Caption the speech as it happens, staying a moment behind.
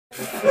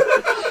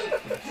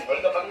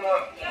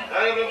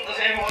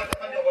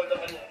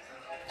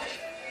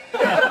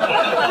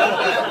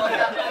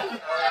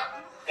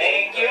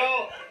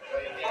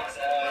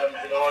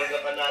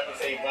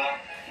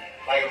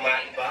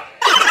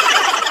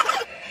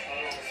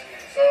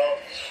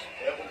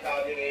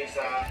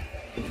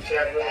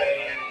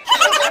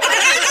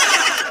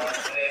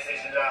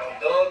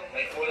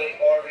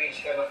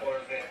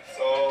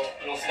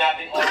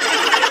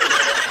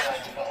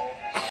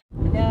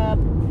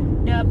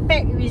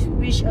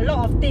which a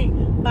lot of things.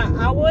 But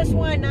ours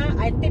one,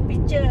 I take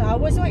picture.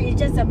 Ours one is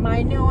just a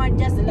minor one,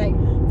 just like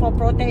for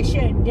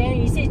protection. Then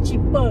he say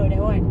cheaper, that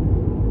one.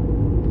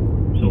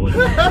 So what?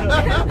 With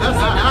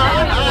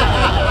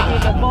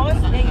the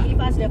boss, then give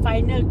us the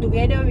final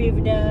together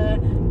with the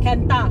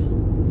Kanta.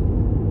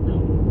 Now,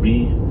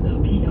 raise the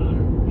PR.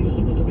 You were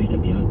supposed to raise the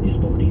PR this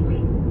morning,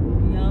 right?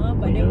 Yeah,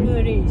 but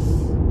never raise.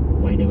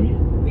 Why never raise?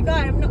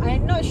 Because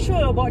I'm not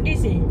sure about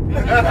this. Did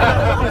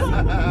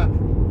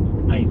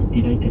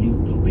I tell you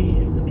to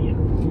raise the PR?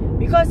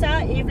 Because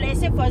if let's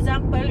say for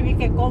example we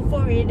can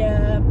confirm with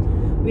the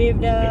Raise the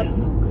PR.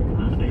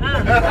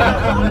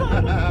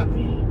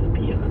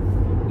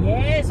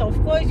 Yes,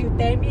 of course you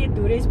tell me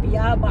to raise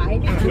PR, but I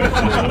need to know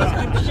the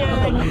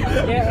description,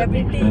 the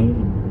everything.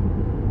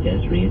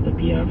 Just raise the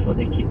PR for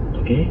the kid,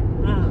 okay?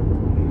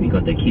 We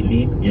got the kid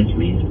name, just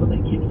raise for the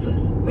kid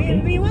first.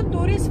 Okay? We want to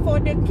raise for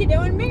the kid, that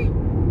one, man.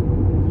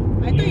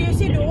 I thought you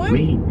said the one.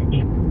 Raise.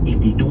 If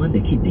they don't want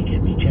the kid, they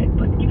can reject.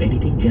 But if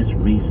anything, just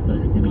raise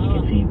first. Then you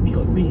can say we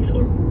got raised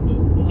or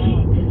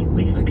okay, just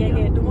raise the PR.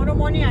 Okay, tomorrow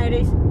morning I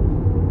raise.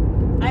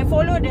 I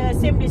follow the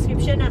same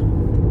description.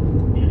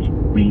 Just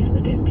raise the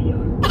damn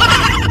PR.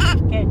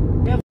 Okay.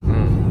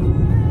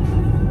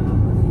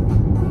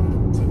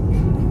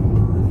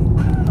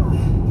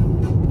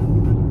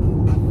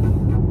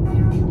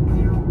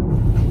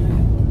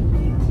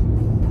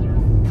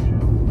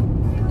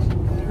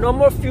 No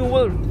more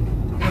fuel.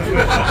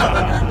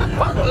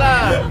 Fuck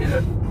lah.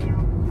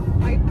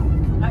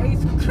 I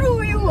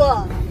screw you.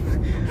 I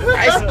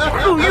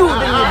screw you.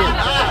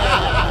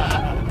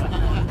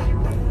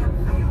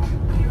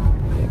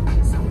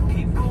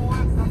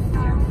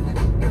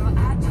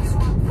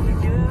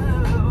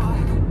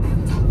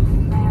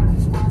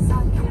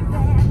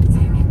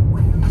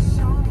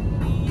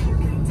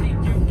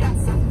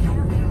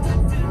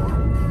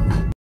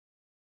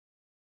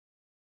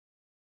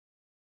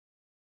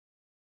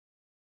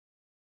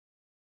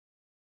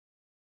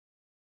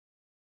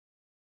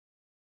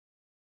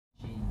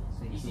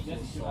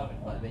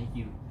 But when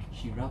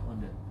she rubbed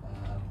on the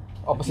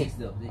opposite.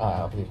 the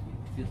Opposite.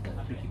 Feels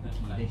like pretty.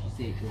 Then she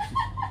said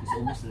it's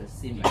almost the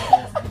same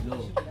as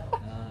below.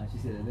 She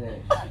said that,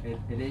 and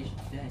then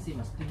I said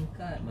must clean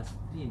cut, must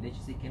clean. Then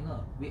she said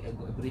cannot. Wait, I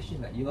got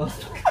operation like yours.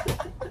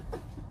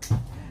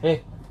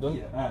 Hey, don't.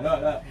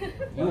 No.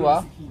 You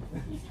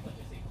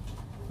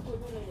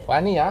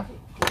funny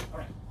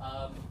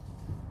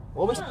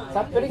Oh,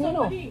 stop getting you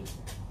know.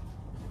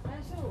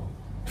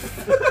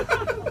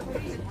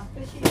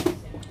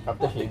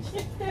 After shave.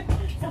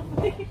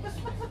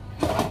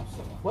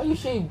 Why you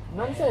shave?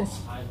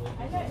 Nonsense.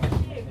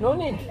 No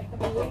need.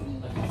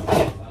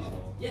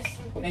 Yes,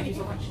 thank you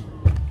so much.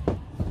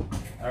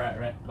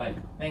 Alright, bye.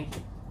 Thank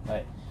you.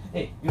 Bye.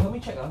 Hey, you help me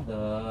check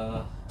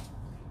the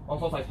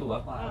 1452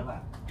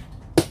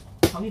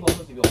 How many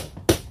bottles did you order?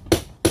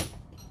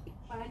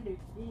 500.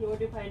 You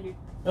order 500. You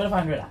order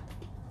 500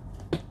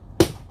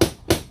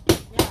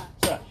 Yeah.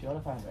 Sure, she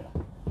ordered 500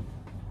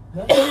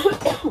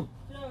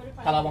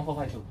 Color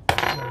 1452.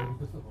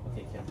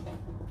 Okay, here.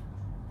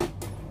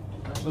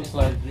 Looks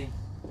like drink.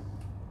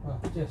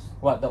 Yes.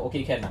 What, the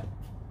okay can?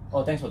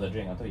 Oh, thanks for the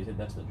drink. I thought you said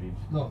that's the drink.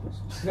 No.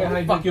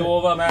 Fuck you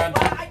over, man.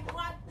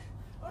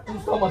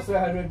 This store must stay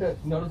hydrated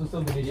in order to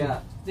serve the nation.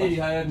 Yeah. Stay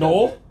dehydrated.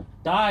 No.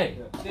 Die.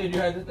 Stay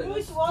dehydrated.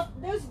 Use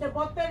the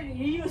bottle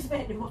you use,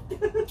 man, the bottle.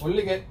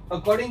 Only get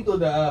according to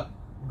the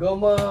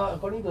government,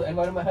 according to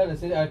Environment Health, they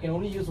say I can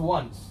only use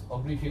once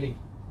of refilling.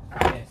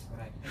 Yes,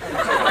 correct.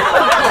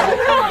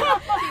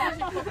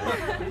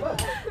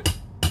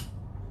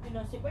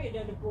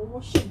 The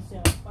promotions,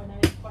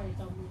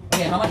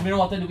 Okay, how much mineral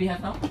water do we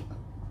have now?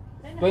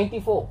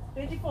 24.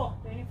 24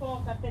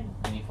 carton.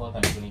 24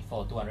 times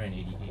 24,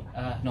 288.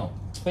 No.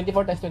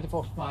 24 times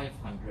 24.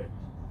 500.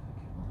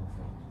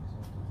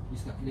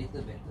 This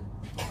calculator better.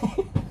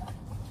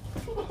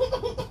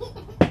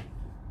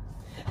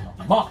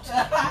 Mocked!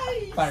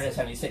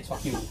 576,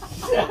 fuck you. We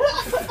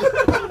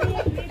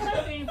have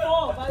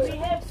 24, but we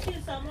have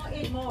still some more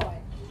 8 more.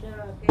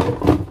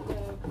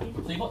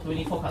 So you bought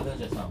 24 cartons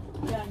just now?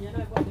 Yeah, you know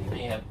I bought Then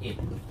you have 8,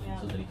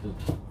 yeah. so 32. 32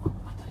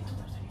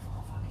 times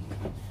 24, fuck.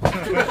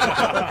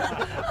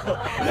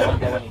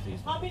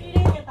 How many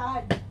days you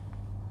tahan?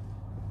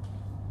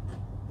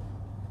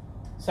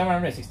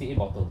 768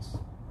 bottles,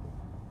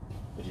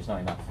 which is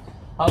not enough.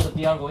 How's the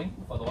TR going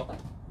for the water?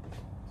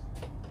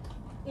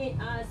 8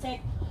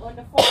 sec on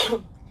the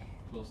 4th.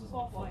 Closest.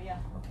 4, yeah.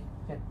 Okay,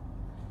 okay.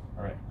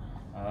 Alright.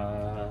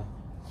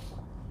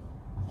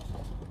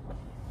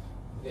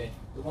 Okay,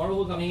 tomorrow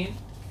we're coming in.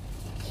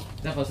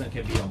 That person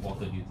can be on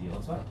water duty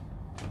also.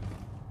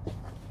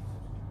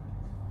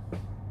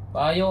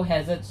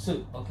 Biohazard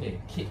suit. Okay,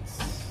 kits.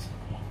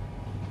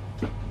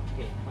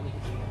 Okay, how many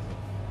kits do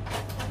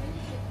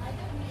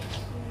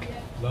you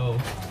have? Low.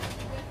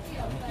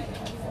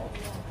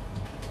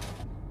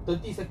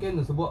 30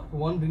 seconds is about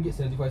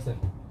RM1.75.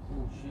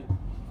 Oh shit.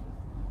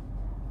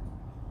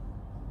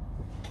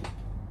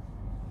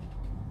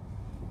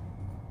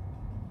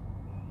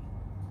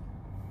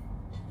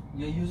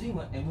 You're using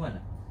what? M1?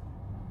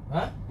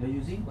 Huh? You're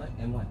using what?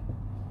 M1?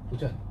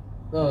 Which one?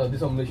 No,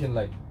 this one Malaysian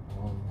line.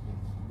 Oh.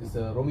 It's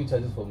roaming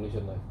charges for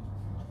Malaysian line.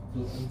 To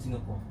in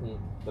Singapore.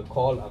 The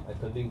call I'm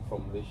attending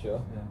from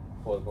Malaysia Yeah.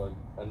 for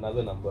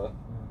another number.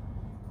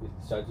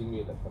 It's charging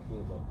me like fucking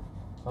about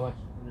How much?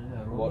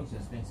 Yeah, What? roaming is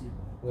expensive.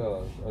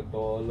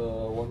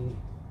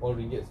 $1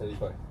 ringgit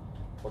 75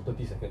 for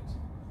 30 seconds.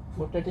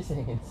 For 30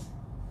 seconds.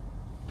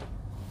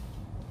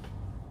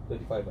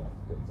 35 to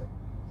be exact.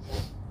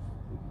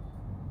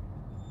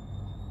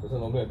 Because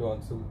normally I don't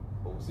answer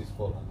overseas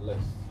call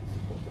unless it's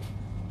important.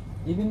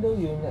 Even though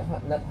you're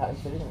not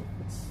answering,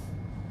 it's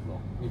No.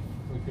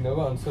 If you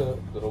never answer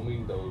the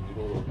roaming, there will be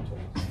no roaming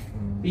charges.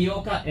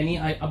 PO card, any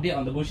update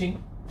on the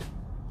bushing?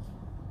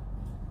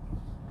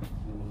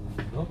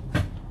 No.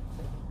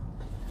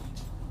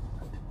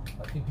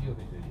 I think PO is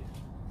ready.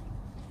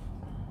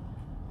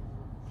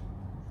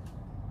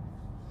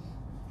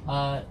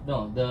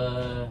 No,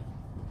 the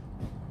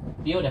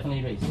PO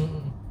definitely raised.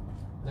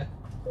 Yeah.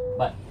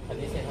 But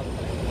they said